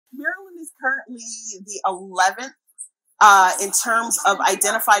currently the 11th in terms of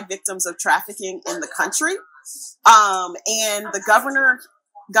identified victims of trafficking in the country. And the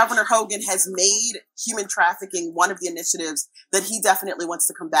Governor Hogan has made human trafficking one of the initiatives that he definitely wants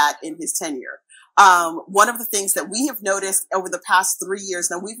to combat in his tenure. One of the things that we have noticed over the past 3 years,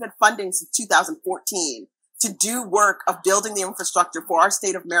 now we've had funding since 2014 to do work of building the infrastructure for our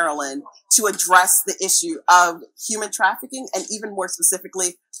state of Maryland to address the issue of human trafficking and even more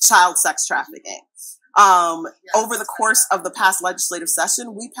specifically, child sex trafficking. Over the course of the past legislative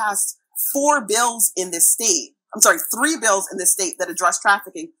session, we passed 4 bills in this state. I'm sorry, 3 bills in this state that address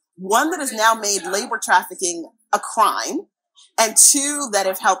trafficking. One that has now made labor trafficking a crime, and 2 that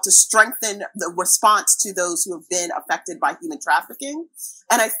have helped to strengthen the response to those who have been affected by human trafficking.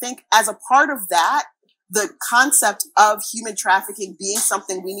 And I think as a part of that, the concept of human trafficking being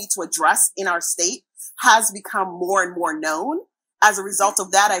something we need to address in our state has become more and more known. As a result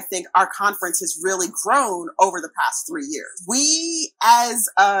of that, I think our conference has really grown over the past 3 years. We as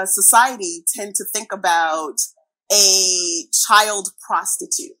a society tend to think about a child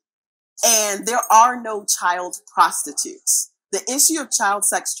prostitute, and there are no child prostitutes. The issue of child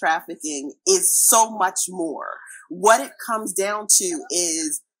sex trafficking is so much more. What it comes down to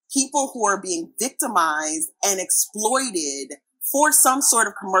is people who are being victimized and exploited for some sort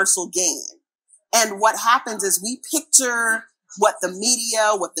of commercial gain. And what happens is we picture what the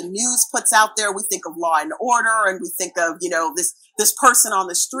media, what the news puts out there. We think of Law and Order, and we think of, this person on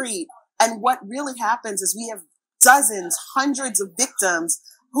the street. And what really happens is we have dozens, hundreds of victims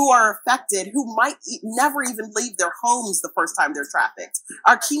who are affected, who might never even leave their homes the first time they're trafficked.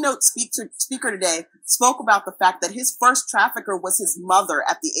 Our keynote speaker today spoke about the fact that his first trafficker was his mother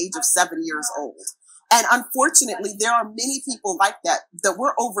at the age of 7 years old. And unfortunately, there are many people like that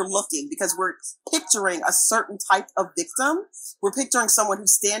we're overlooking because we're picturing a certain type of victim. We're picturing someone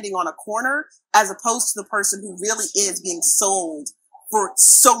who's standing on a corner as opposed to the person who really is being sold for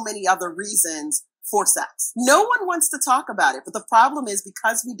so many other reasons for sex. No one wants to talk about it, but the problem is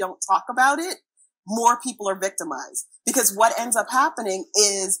because we don't talk about it, more people are victimized. Because what ends up happening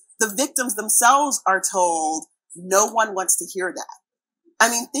is the victims themselves are told no one wants to hear that. I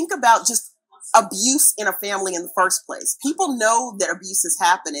mean, think about just abuse in a family in the first place. People know that abuse is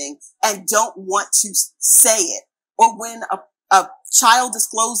happening and don't want to say it. Or when a child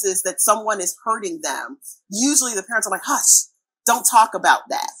discloses that someone is hurting them, usually the parents are like, hush, don't talk about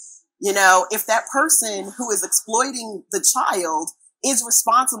that. If that person who is exploiting the child is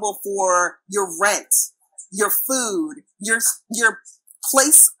responsible for your rent, your food, your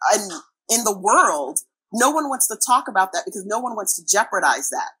place in the world, no one wants to talk about that because no one wants to jeopardize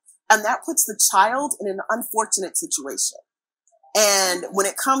that. And that puts the child in an unfortunate situation. And when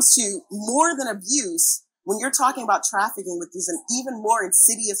it comes to more than abuse, when you're talking about trafficking, which is an even more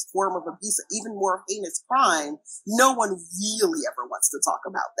insidious form of abuse, even more heinous crime, no one really ever wants to talk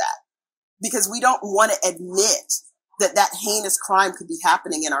about that because we don't want to admit that heinous crime could be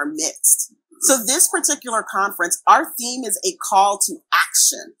happening in our midst. So this particular conference, our theme is a call to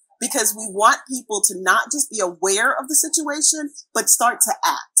action because we want people to not just be aware of the situation, but start to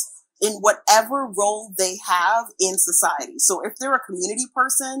act in whatever role they have in society. So if they're a community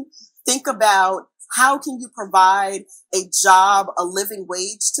person, think about how can you provide a job, a living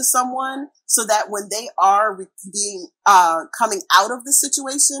wage to someone so that when they are coming out of the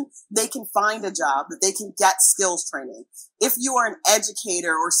situation, they can find a job, that they can get skills training. If you are an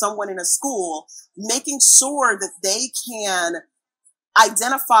educator or someone in a school, making sure that they can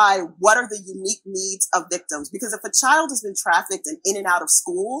identify what are the unique needs of victims. Because if a child has been trafficked and in and out of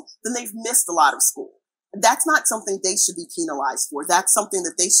school, then they've missed a lot of school. That's not something they should be penalized for. That's something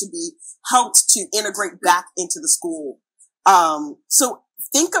that they should be helped to integrate back into the school. So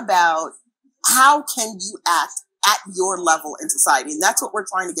think about how can you act at your level in society. And that's what we're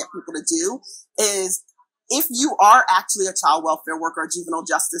trying to get people to do is if you are actually a child welfare worker, a juvenile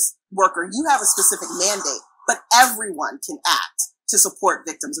justice worker, you have a specific mandate, but everyone can act to support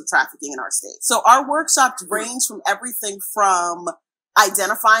victims of trafficking in our state. So our workshops range from everything from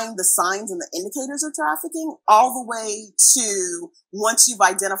identifying the signs and the indicators of trafficking all the way to once you've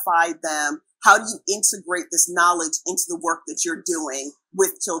identified them, how do you integrate this knowledge into the work that you're doing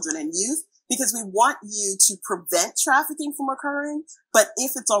with children and youth? Because we want you to prevent trafficking from occurring, but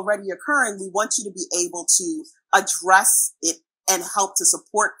if it's already occurring, we want you to be able to address it and help to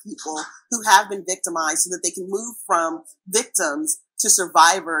support people who have been victimized so that they can move from victims to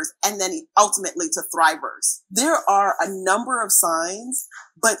survivors and then ultimately to thrivers. There are a number of signs,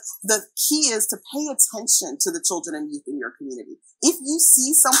 but the key is to pay attention to the children and youth in your community. If you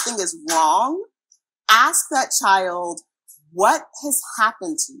see something is wrong, ask that child, what has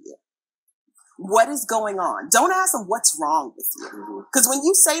happened to you? what is going on? Don't ask them what's wrong with you. Because when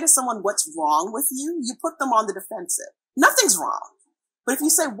you say to someone what's wrong with you, you put them on the defensive. Nothing's wrong. But if you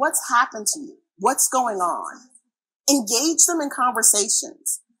say what's happened to you, what's going on, engage them in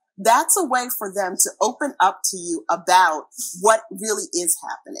conversations. That's a way for them to open up to you about what really is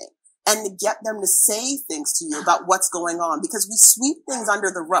happening and to get them to say things to you about what's going on, because we sweep things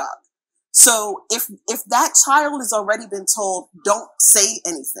under the rug. So if that child has already been told, don't say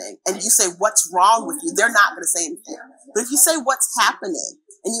anything, and you say, what's wrong with you? They're not going to say anything. But if you say what's happening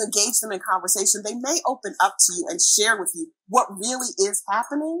and you engage them in conversation, they may open up to you and share with you what really is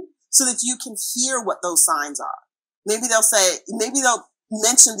happening so that you can hear what those signs are. Maybe they'll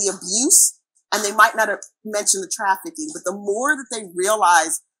mention the abuse, and they might not have mentioned the trafficking, but the more that they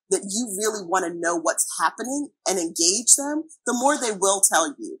realize that you really want to know what's happening and engage them, the more they will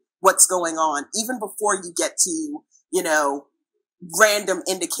tell you what's going on, even before you get to, random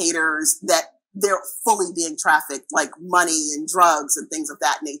indicators that they're fully being trafficked, like money and drugs and things of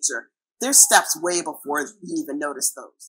that nature. There's steps way before you even notice those.